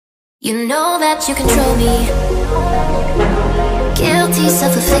You know that you control me. Guilty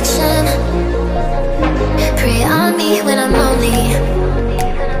self-affliction. Prey on me when I'm lonely,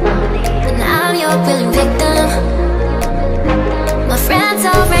 and I'm your willing victim. My friends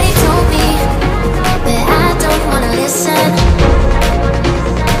already told me, but I don't wanna listen,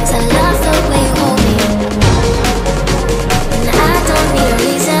 'cause I love the way you hold me, and I don't need a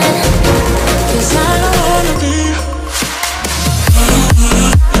reason, 'cause I don't wanna be.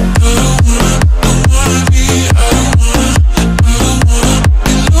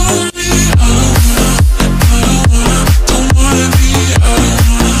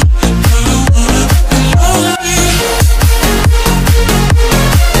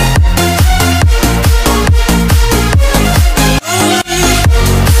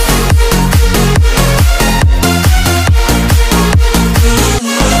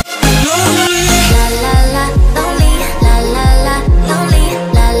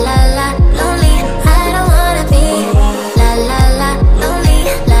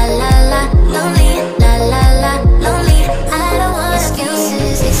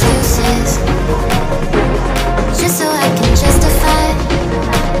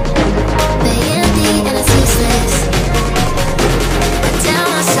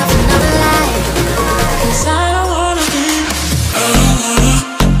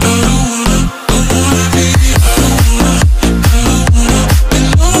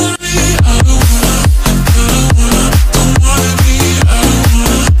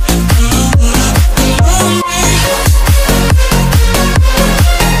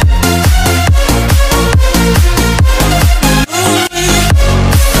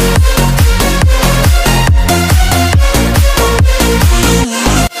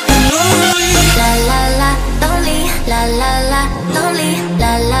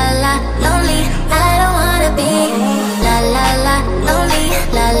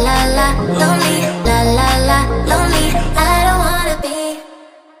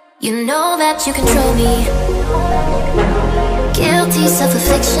 You know that you control me. Guilty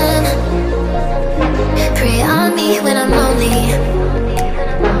self-affliction. Prey on me when I'm lonely,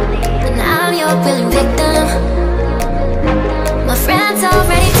 and I'm your willing victim. My friends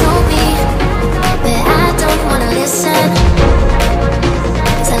already told me, but I don't wanna listen,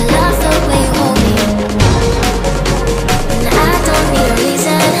 'cause I love the way you hold me, and I don't need a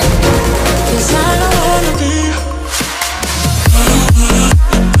reason, 'cause I don't wanna be.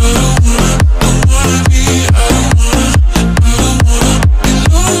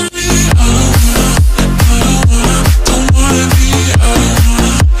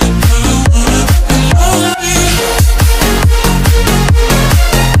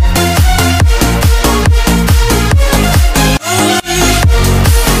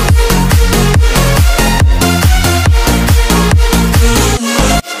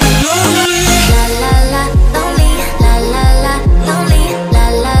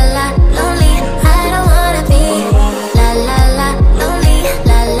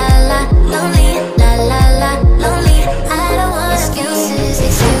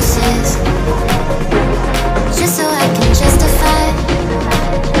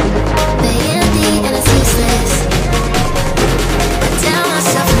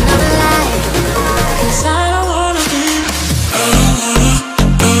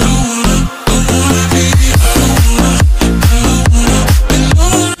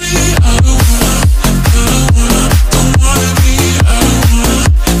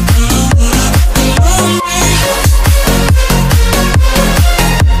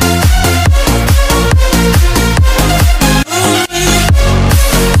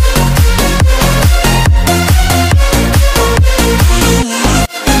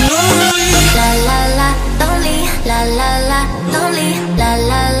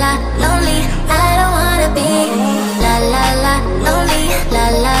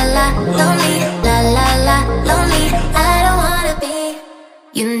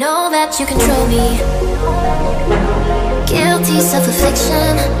 You know that you control me. Guilty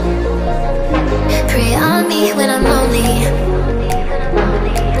self-affliction. Prey on me when I'm lonely,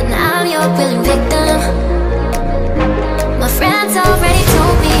 and I'm your willing victim. My friends already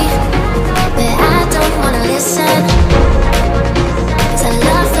told me, but I don't wanna listen, 'cause I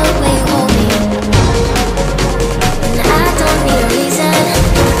love the way you hold me, and I don't need a reason,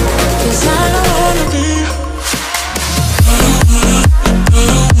 'cause I don't wanna be.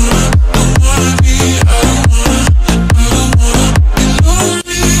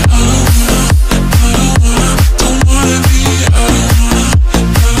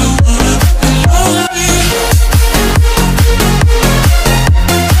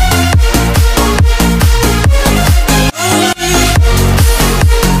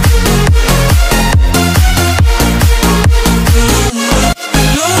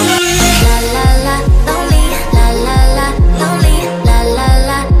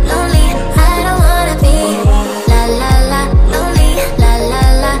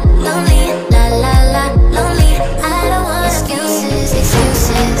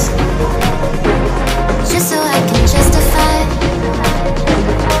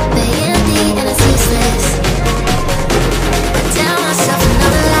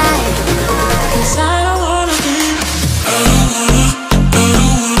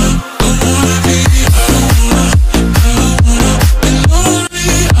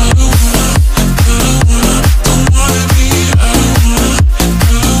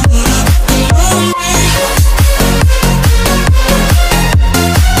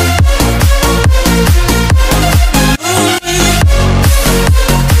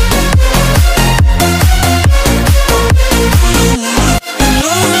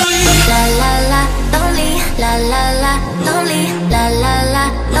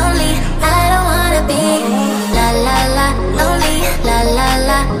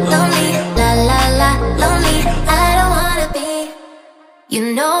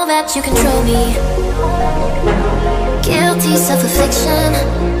 You know that you control me. Guilty self-affliction.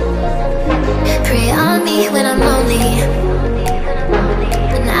 Prey on me when I'm lonely,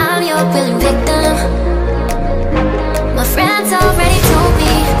 and I'm your willing victim. My friends already told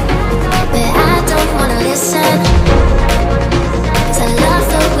me that I don't wanna listen, 'cause I love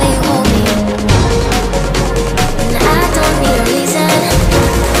the way you hold me, and I don't need a reason,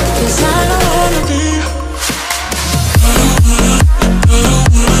 'cause I don't wanna be.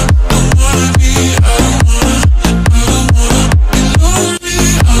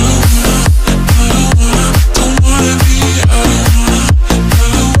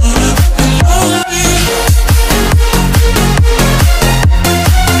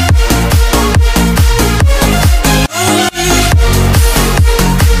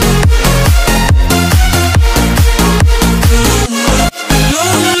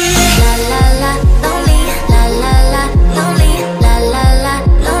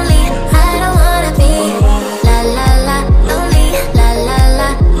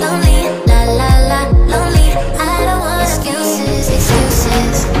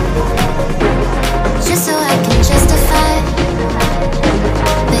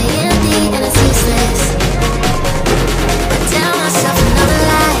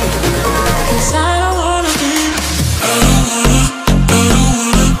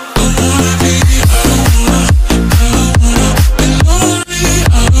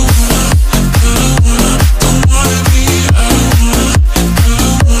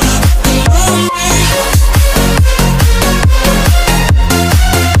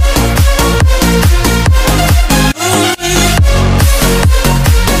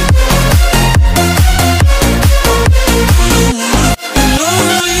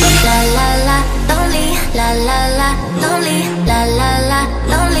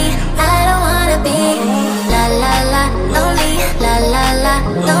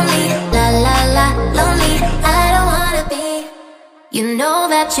 You know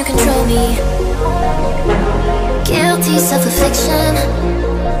that you control me. Guilty self-affliction.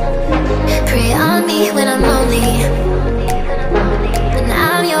 Prey on me when I'm lonely, and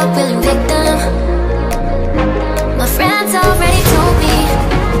I'm your willing victim.